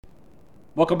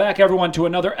Welcome back, everyone, to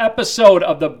another episode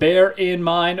of the Bear in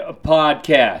Mind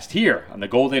podcast here on the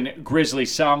Golden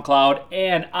Grizzlies SoundCloud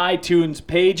and iTunes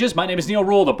pages. My name is Neil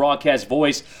Rule, the broadcast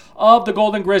voice of the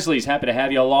Golden Grizzlies. Happy to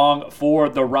have you along for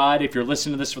the ride. If you're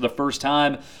listening to this for the first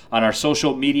time on our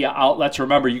social media outlets,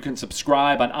 remember you can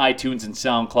subscribe on iTunes and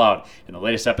SoundCloud. And the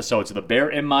latest episodes of the Bear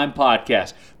in Mind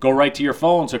podcast go right to your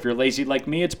phone. So if you're lazy like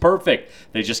me, it's perfect.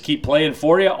 They just keep playing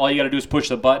for you. All you got to do is push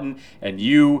the button and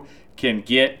you can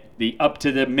get the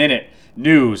up-to-the-minute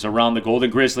news around the Golden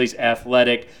Grizzlies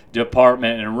athletic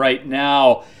department. And right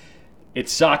now,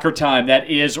 it's soccer time.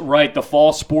 That is right, the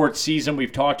fall sports season.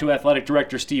 We've talked to Athletic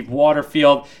Director Steve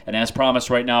Waterfield, and as promised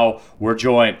right now, we're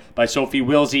joined by Sophie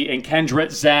Wilsey and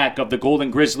Kendra Zach of the Golden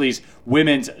Grizzlies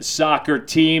women's soccer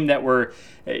team that were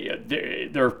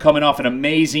they're coming off an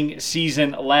amazing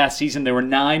season last season. They were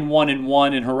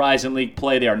 9-1-1 in Horizon League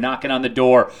play. They are knocking on the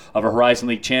door of a Horizon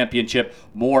League championship.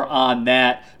 More on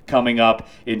that coming up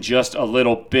in just a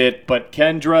little bit. But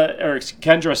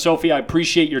Kendra, Sophie, I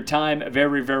appreciate your time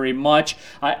very, very much.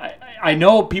 I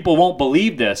know people won't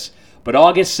believe this, but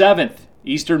August 7th,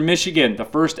 Eastern Michigan, the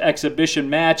first exhibition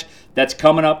match, that's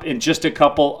coming up in just a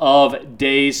couple of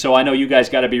days. So I know you guys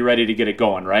got to be ready to get it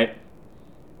going, right?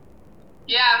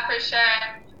 Yeah, for sure.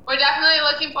 We're definitely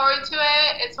looking forward to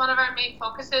it. It's one of our main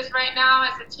focuses right now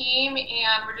as a team,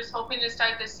 and we're just hoping to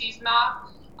start the season off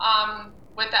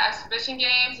with the exhibition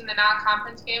games and the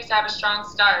non-conference games to have a strong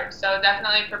start. So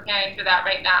definitely preparing for that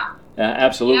right now.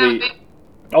 Absolutely.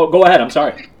 Go ahead. I'm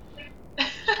sorry.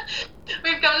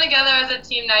 We've come together as a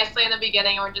team nicely in the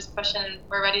beginning, and we're just pushing.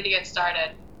 We're ready to get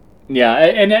started. Yeah,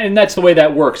 and that's the way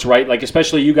that works, right? Like,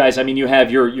 especially you guys, I mean, you have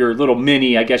your little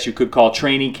mini, I guess you could call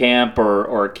training camp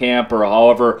or camp or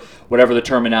however, whatever the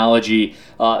terminology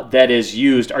that is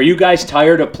used. Are you guys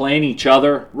tired of playing each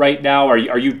other right now? Are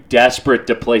you desperate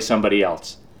to play somebody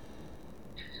else?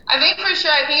 I think for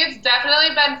sure. I think it's definitely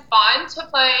been fun to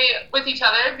play with each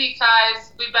other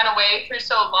because we've been away for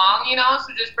so long,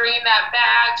 so just bringing that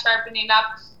back, sharpening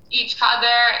up each other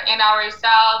and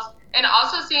ourselves. And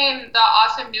also seeing the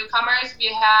awesome newcomers we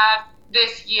have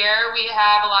this year. We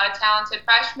have a lot of talented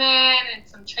freshmen and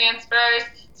some transfers.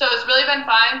 So it's really been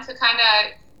fun to kind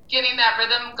of getting that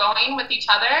rhythm going with each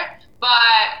other.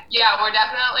 But yeah, we're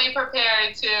definitely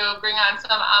prepared to bring on some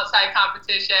outside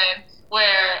competition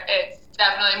where it's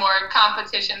definitely more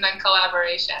competition than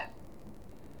collaboration.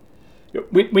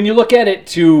 When you look at it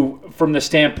from the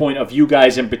standpoint of you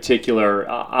guys in particular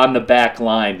on the back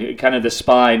line, kind of the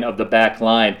spine of the back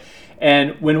line,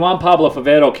 and when Juan Pablo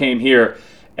Favero came here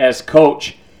as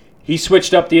coach, he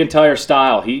switched up the entire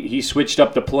style. He switched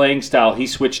up the playing style. He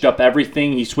switched up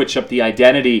everything. He switched up the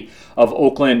identity of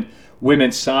Oakland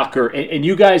women's soccer. And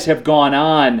you guys have gone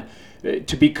on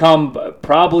to become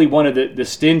probably one of the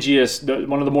stingiest,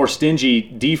 one of the more stingy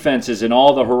defenses in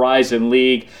all the Horizon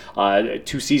League.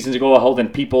 2 seasons ago, holding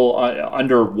people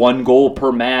under 1 goal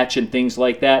per match and things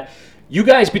like that. You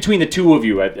guys, between the two of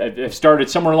you, have started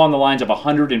somewhere along the lines of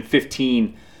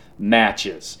 115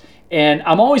 matches. And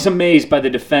I'm always amazed by the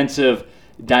defensive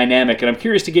dynamic, and I'm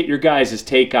curious to get your guys'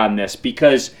 take on this,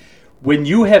 because when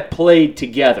you have played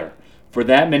together for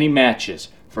that many matches,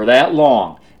 for that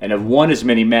long, and have won as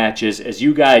many matches as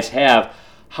you guys have,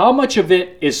 how much of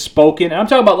it is spoken? And I'm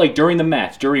talking about like during the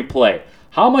match, during play.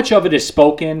 How much of it is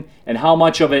spoken, and how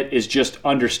much of it is just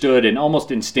understood and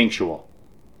almost instinctual?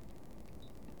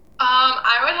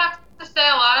 I would have to say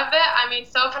a lot of it. I mean,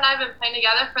 Soph and I have been playing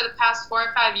together for the past 4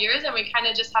 or 5 years, and we kind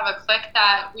of just have a click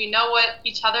that we know what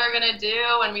each other are going to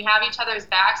do, and we have each other's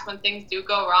backs when things do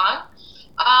go wrong.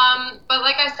 But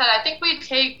like I said, I think we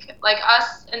take, like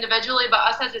us individually, but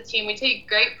us as a team, we take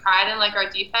great pride in like our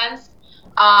defense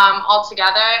all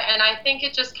together, and I think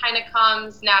it just kind of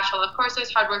comes natural. Of course,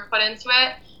 there's hard work put into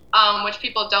it, which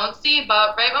people don't see,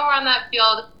 but right when we're on that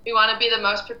field, we want to be the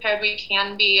most prepared we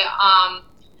can be,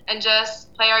 and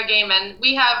just play our game. And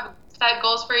we have set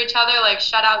goals for each other, like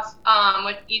shutouts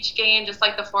with each game, just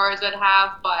like the forwards would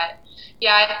have. But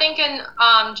yeah, I think in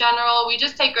general, we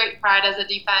just take great pride as a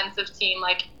defensive team,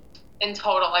 like in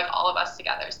total, like all of us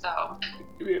together. So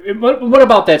what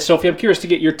about that, Sophie? I'm curious to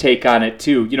get your take on it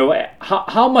too.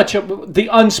 How much of the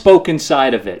unspoken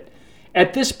side of it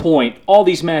at this point, all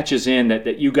these matches in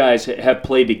that you guys have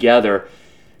played together,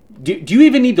 do you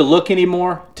even need to look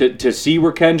anymore to see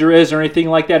where Kendra is or anything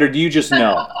like that, or do you just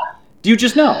know? Do you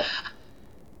just know?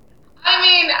 I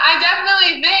mean, I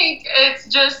definitely think it's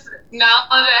just knowledge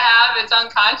I have. It's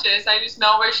unconscious. I just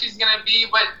know where she's going to be,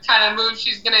 what kind of moves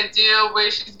she's going to do,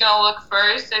 where she's going to look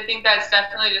first. I think that's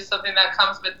definitely just something that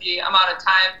comes with the amount of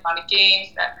time, amount of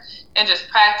games, and just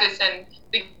practice and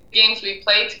the games we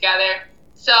played together.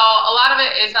 So a lot of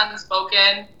it is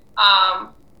unspoken.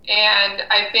 And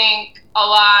I think a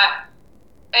lot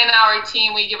in our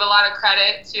team, we give a lot of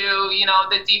credit to,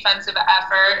 the defensive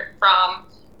effort from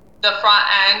the front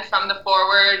end, from the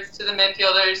forwards to the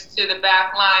midfielders to the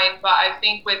back line. But I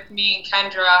think with me and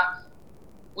Kendra,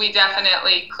 we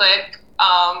definitely click,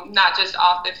 not just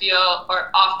off the field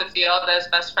as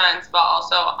best friends, but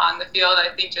also on the field. I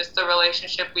think just the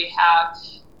relationship we have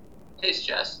is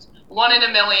just 1 in a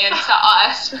million to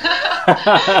us.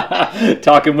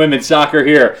 Talking women's soccer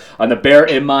here on the Bear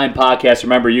in Mind podcast.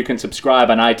 Remember, you can subscribe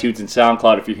on iTunes and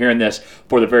SoundCloud if you're hearing this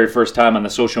for the very first time on the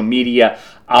social media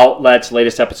outlets.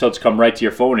 Latest episodes come right to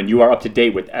your phone, and you are up to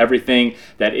date with everything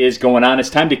that is going on. It's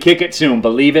time to kick it soon,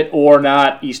 believe it or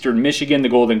not. Eastern Michigan, the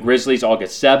Golden Grizzlies,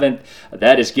 August 7th.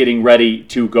 That is getting ready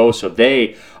to go, so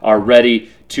they are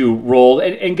ready to roll.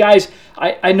 And guys,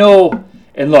 I know...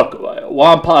 And look,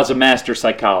 Wampa's a master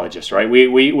psychologist, right?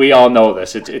 We all know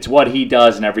this. It's what he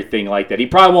does and everything like that. He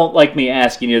probably won't like me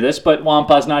asking you this, but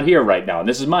Wampa's not here right now, and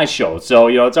this is my show, so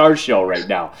it's our show right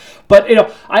now. But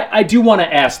I do want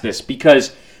to ask this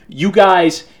because you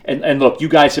guys, and look, you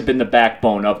guys have been the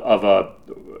backbone of a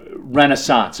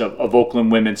renaissance of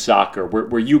Oakland women's soccer,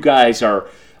 where you guys are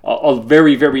a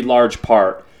very, very large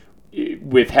part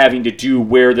with having to do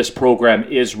where this program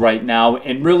is right now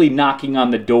and really knocking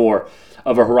on the door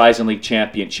of a Horizon League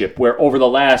championship, where over the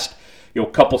last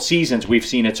couple seasons we've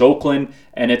seen it's Oakland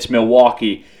and it's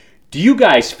Milwaukee. Do you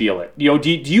guys feel it? Do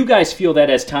you guys feel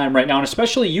that as time right now, and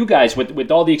especially you guys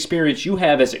with all the experience you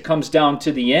have as it comes down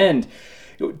to the end,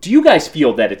 do you guys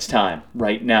feel that it's time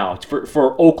right now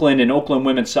for Oakland and Oakland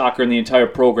women's soccer and the entire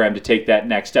program to take that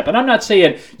next step? And I'm not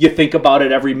saying you think about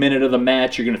it every minute of the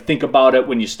match. You're going to think about it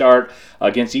when you start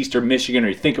against Eastern Michigan, or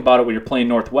you think about it when you're playing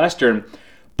Northwestern.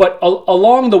 But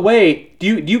along the way,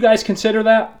 do you guys consider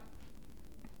that?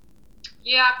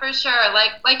 Yeah, for sure.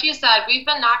 Like you said, we've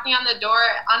been knocking on the door,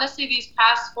 honestly, these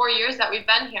past 4 years that we've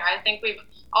been here. I think we've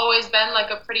always been like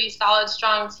a pretty solid,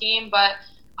 strong team, but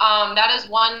that is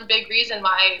one big reason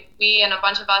why we and a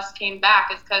bunch of us came back,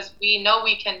 is because we know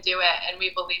we can do it, and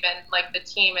we believe in the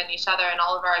team and each other and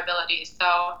all of our abilities.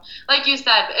 So like you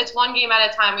said, it's one game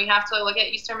at a time. We have to look at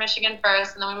Eastern Michigan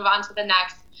first, and then we move on to the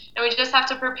next, and we just have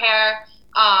to prepare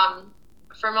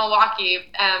for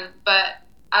Milwaukee. But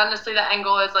honestly, the end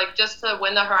goal is just to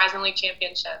win the Horizon League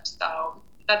championship. So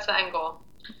that's the end goal.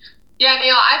 Yeah,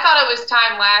 Neil, I thought it was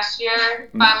time last year,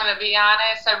 if I'm going to be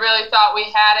honest. I really thought we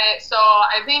had it. So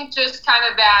I think just kind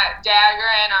of that dagger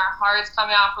in our hearts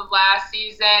coming off of last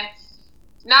season,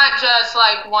 not just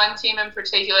one team in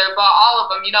particular, but all of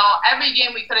them. Every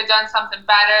game we could have done something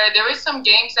better. There was some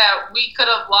games that we could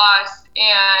have lost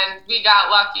and we got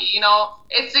lucky.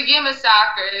 It's a game of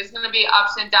soccer. There's going to be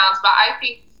ups and downs, but I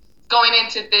think going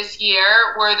into this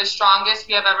year, we're the strongest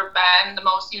we have ever been, the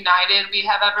most united we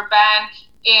have ever been.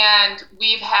 And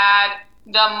we've had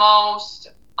the most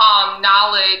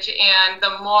knowledge, and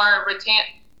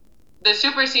the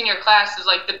super senior class is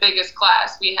the biggest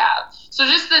class we have. So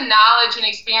just the knowledge and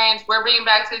experience we're bringing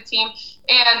back to the team,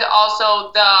 and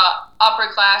also the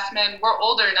upperclassmen, we're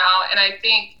older now, and I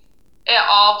think it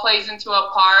all plays into the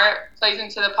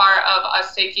part of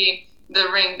us taking the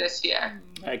ring this year.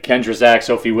 Kendra Zach,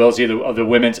 Sophie Wilsey of the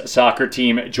women's soccer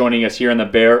team joining us here on the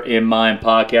Bear in Mind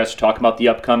podcast. We're talking about the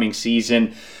upcoming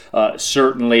season.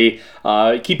 Certainly,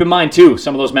 keep in mind, too,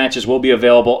 some of those matches will be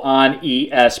available on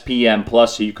ESPN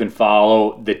Plus, so you can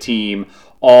follow the team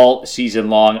all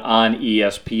season long on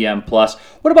ESPN Plus.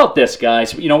 What about this,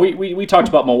 guys? We talked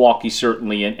about Milwaukee,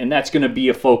 certainly, and that's going to be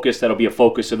a focus. That'll be a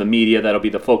focus of the media. That'll be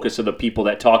the focus of the people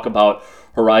that talk about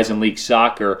Horizon League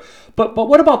soccer. But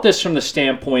what about this from the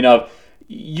standpoint of,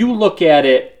 you look at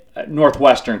it,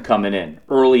 Northwestern coming in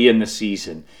early in the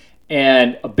season,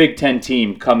 and a Big Ten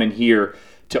team coming here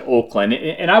to Oakland.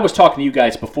 And I was talking to you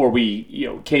guys before we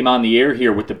came on the air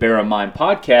here with the Bear in Mind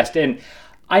podcast, and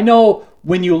I know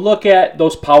when you look at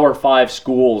those Power 5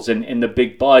 schools and the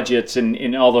big budgets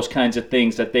and all those kinds of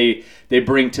things that they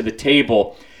bring to the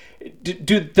table,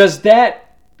 does that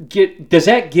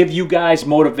give you guys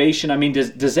motivation? I mean,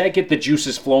 does that get the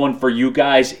juices flowing for you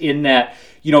guys in that,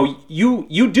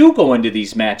 you do go into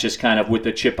these matches kind of with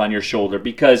a chip on your shoulder?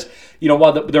 Because,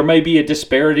 while there may be a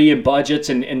disparity in budgets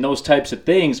and those types of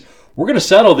things, we're going to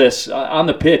settle this on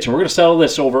the pitch, and we're going to settle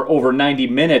this over 90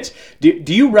 minutes.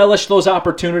 Do you relish those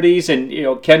opportunities? And,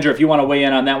 Kendra, if you want to weigh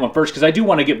in on that one first, because I do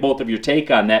want to get both of your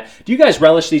take on that. Do you guys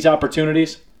relish these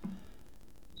opportunities?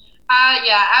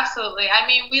 Yeah, absolutely. I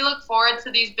mean, we look forward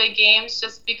to these big games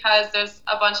just because there's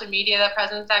a bunch of media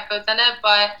presence that goes in it,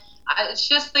 but it's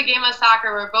just the game of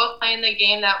soccer. We're both playing the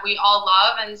game that we all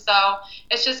love, and so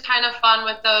it's just kind of fun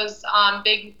with those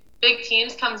big big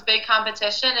teams comes big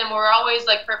competition, and we're always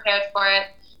like prepared for it.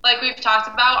 Like we've talked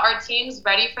about, our team's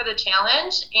ready for the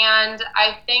challenge, and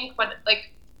I think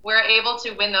we're able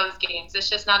to win those games. It's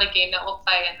just not a game that we'll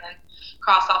play and then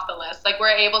cross off the list. Like we're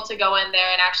able to go in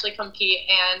there and actually compete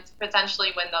and potentially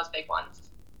win those big ones.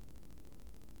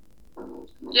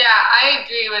 Yeah, I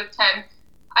agree with Ken.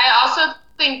 I also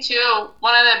think too,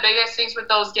 one of the biggest things with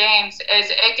those games is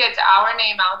it gets our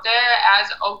name out there as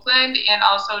Oakland and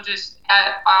also just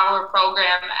at our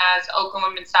program as Oakland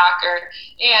Women's Soccer.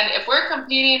 And if we're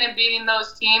competing and beating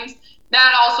those teams,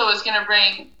 that also is going to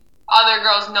bring other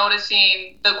girls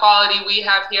noticing the quality we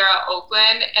have here at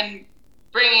Oakland and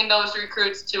bringing those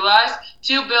recruits to us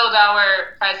to build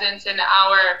our presence in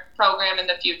our program in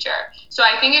the future. So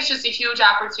I think it's just a huge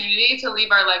opportunity to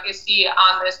leave our legacy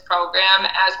on this program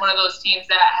as one of those teams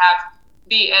that have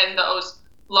beaten those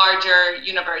larger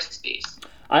universities.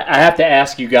 I have to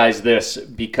ask you guys this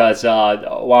because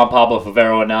Juan Pablo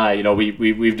Favero and I,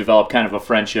 we've developed kind of a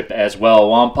friendship as well.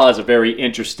 Juan Pa is a very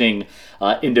interesting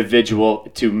individual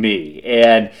to me.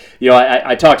 And,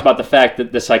 I talked about the fact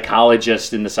that the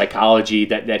psychologist and the psychology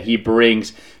that he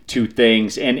brings to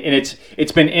things. And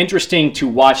it's been interesting to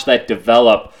watch that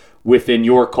develop within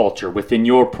your culture, within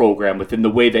your program, within the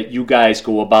way that you guys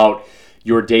go about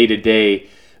your day-to-day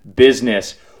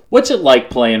business. What's it like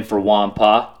playing for Juan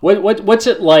Pa? What's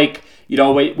it like,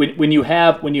 when you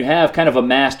have kind of a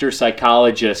master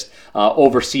psychologist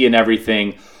overseeing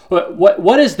everything?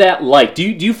 What is that like? Do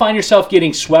you find yourself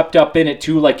getting swept up in it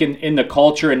too, like in the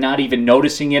culture and not even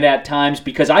noticing it at times?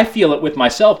 Because I feel it with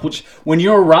myself, which when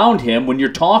you're around him, when you're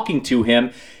talking to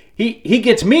him, he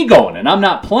gets me going and I'm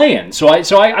not playing. So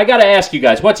I got to ask you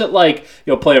guys, what's it like,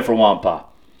 playing for Juan Pa?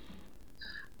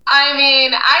 I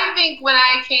mean, I think when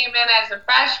I came in as a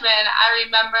freshman, I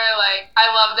remember, I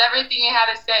loved everything he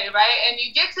had to say, right? And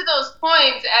you get to those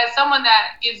points as someone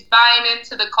that is buying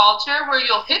into the culture where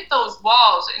you'll hit those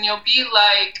walls and you'll be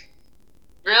like,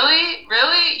 really?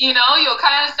 Really? You'll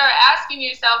kind of start asking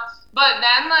yourself. But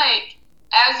then,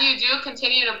 as you do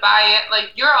continue to buy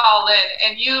it, you're all in.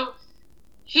 And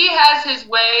he has his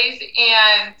ways,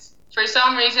 and for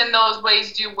some reason, those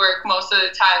ways do work most of the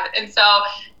time. And so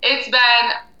it's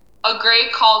been a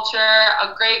great culture,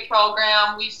 a great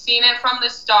program. We've seen it from the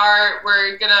start.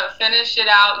 We're going to finish it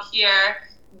out here.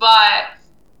 But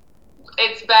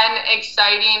it's been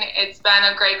exciting. It's been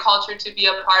a great culture to be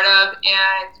a part of.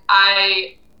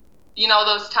 And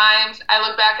those times, I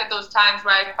look back at those times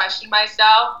where I questioned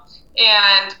myself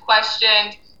and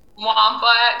questioned Juan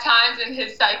Pa at times and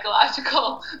his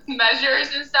psychological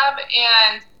measures and stuff.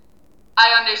 And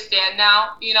I understand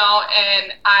now,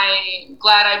 and I'm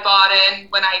glad I bought in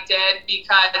when I did,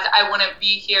 because I wouldn't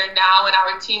be here now and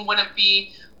our team wouldn't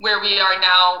be where we are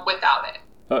now without it.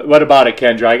 What about it,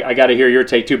 Kendra? I got to hear your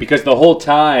take too, because the whole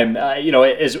time,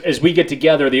 as we get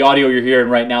together, the audio you're hearing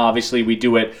right now, obviously we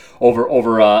do it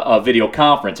over a video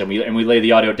conference, and we lay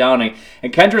the audio down,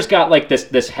 and Kendra's got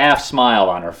this half smile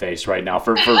on her face right now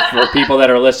for people that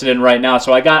are listening right now.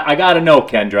 So I got to know,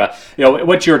 Kendra,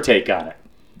 what's your take on it?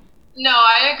 No,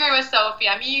 I agree with Sophie.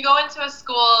 I mean, you go into a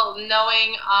school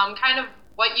knowing kind of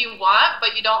what you want,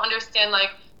 but you don't understand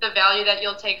the value that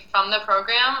you'll take from the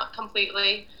program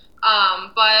completely.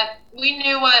 But we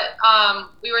knew what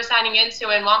we were signing into,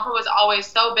 and Juan Pa was always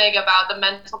so big about the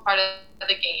mental part of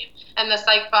the game and the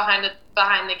psych behind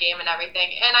the game and everything.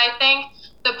 And I think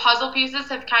the puzzle pieces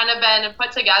have kind of been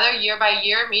put together year by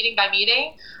year, meeting by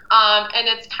meeting. And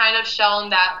it's kind of shown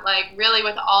that, really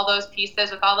with all those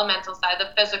pieces, with all the mental side, the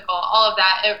physical, all of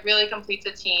that, it really completes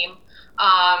a team.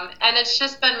 And it's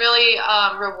just been really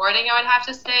rewarding, I would have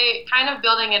to say, kind of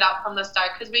building it up from the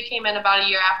start, because we came in about a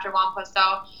year after Juan Pa,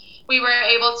 so we were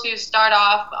able to start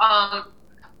off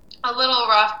a little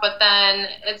rough, but then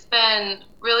it's been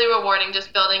really rewarding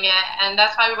just building it. And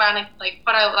that's why we want to,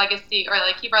 put our legacy, or,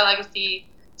 keep our legacy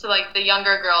to the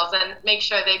younger girls and make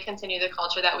sure they continue the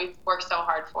culture that we've worked so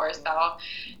hard for. So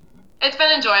it's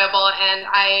been enjoyable, and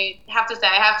I have to say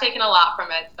I have taken a lot from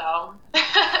it. So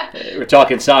we're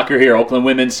talking soccer here, Oakland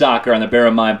Women's Soccer on the Bear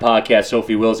in Mind podcast.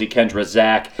 Sophie Wilsey, Kendra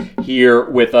Zach here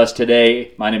with us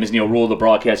today. My name is Neil Rule, the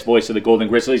broadcast voice of the Golden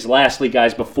Grizzlies. Lastly,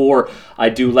 guys, before I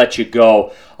do let you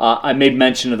go, I made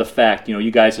mention of the fact, you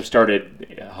guys have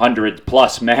started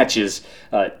 100-plus matches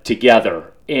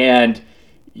together, and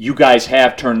you guys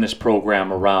have turned this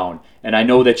program around, and I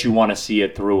know that you want to see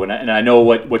it through, and I know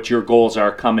what your goals are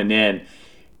coming in.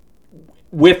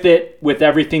 With it, with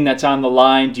everything that's on the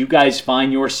line, do you guys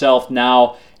find yourself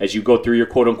now, as you go through your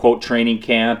quote-unquote training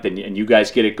camp and you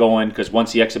guys get it going, because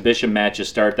once the exhibition matches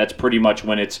start, that's pretty much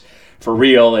when it's for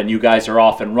real and you guys are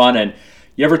off and running.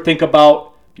 You ever think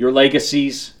about your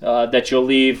legacies that you'll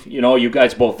leave. You know, you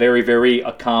guys both very, very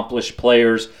accomplished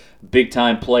players,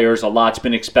 big-time players. A lot's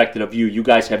been expected of you. You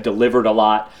guys have delivered a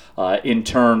lot in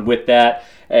turn with that.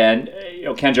 And,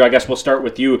 Kendra, I guess we'll start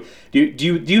with you. Do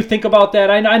you think about that?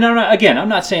 I know, again, I'm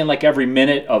not saying like every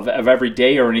minute of every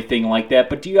day or anything like that,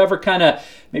 but do you ever kind of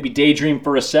maybe daydream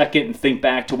for a second and think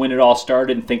back to when it all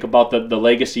started and think about the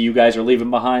legacy you guys are leaving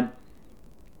behind?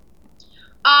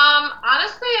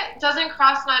 Honestly, it doesn't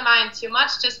cross my mind too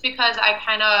much just because I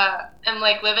kind of am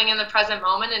like living in the present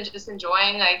moment and just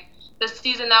enjoying like the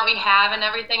season that we have and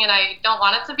everything, and I don't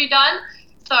want it to be done.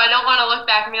 So I don't want to look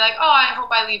back and be like, oh, I hope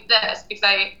I leave this, because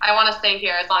I want to stay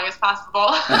here as long as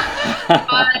possible.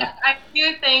 But I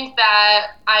do think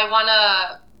that I want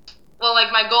to, well,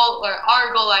 like my goal, or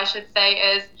our goal, I should say,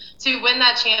 is to win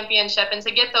that championship and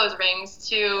to get those rings,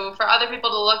 for other people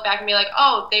to look back and be like,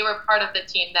 oh, they were part of the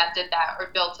team that did that or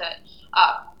built it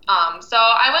up. So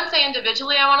I wouldn't say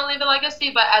individually I want to leave a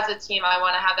legacy, but as a team, I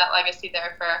want to have that legacy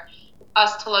there for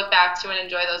us to look back to and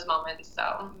enjoy those moments.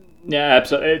 So. Yeah,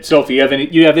 absolutely. Sophie, you have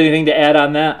anything to add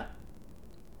on that?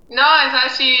 No, it's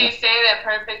actually stated it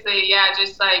perfectly. Yeah,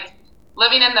 just like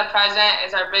living in the present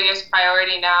is our biggest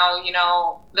priority now. You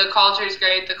know, the culture is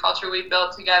great. The culture we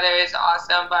built together is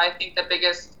awesome. But I think the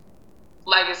biggest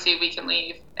legacy we can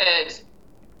leave is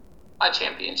a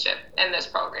championship in this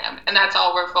program. And that's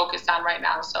all we're focused on right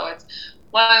now. So it's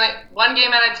one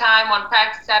game at a time, one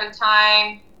practice at a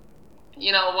time,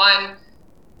 you know, one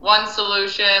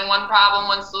solution, one problem,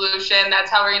 one solution.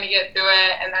 That's how we're going to get through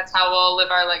it, and that's how we'll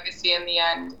live our legacy in the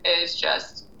end, is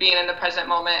just being in the present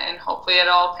moment, and hopefully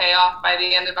it'll all pay off by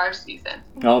the end of our season.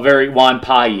 Oh, very Juan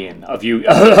Payan of you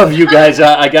guys.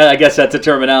 I guess that's a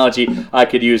terminology I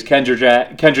could use.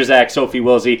 Kendra Zach, Sophie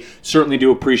Wilsey, certainly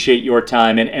do appreciate your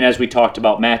time. And as we talked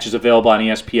about, matches available on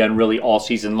ESPN really all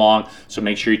season long, so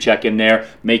make sure you check in there.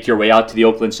 Make your way out to the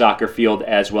Oakland soccer field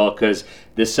as well, because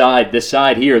this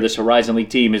side here, this Horizon League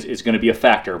team is going to be a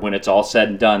factor when it's all said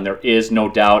and done. There is no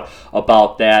doubt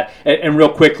about that. And real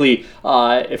quickly,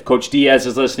 if Coach Diaz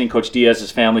is listening, Coach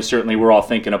Diaz's family, certainly we're all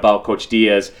thinking about Coach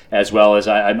Diaz, as well as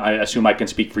I assume I can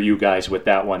speak for you guys with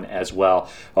that one as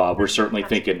well. We're certainly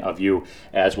thinking of you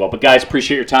as well. But guys,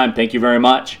 appreciate your time. Thank you very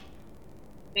much.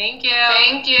 Thank you.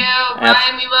 Thank you.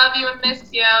 Brian, we love you and miss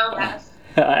you. Yes.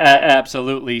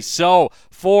 Absolutely. So,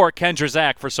 for Kendra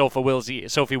Zach, for Sophie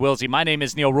Wilsey, my name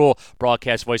is Neil Rule,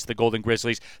 broadcast voice of the Golden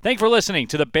Grizzlies. Thanks for listening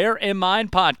to the Bear in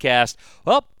Mind podcast.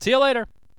 Well, see you later.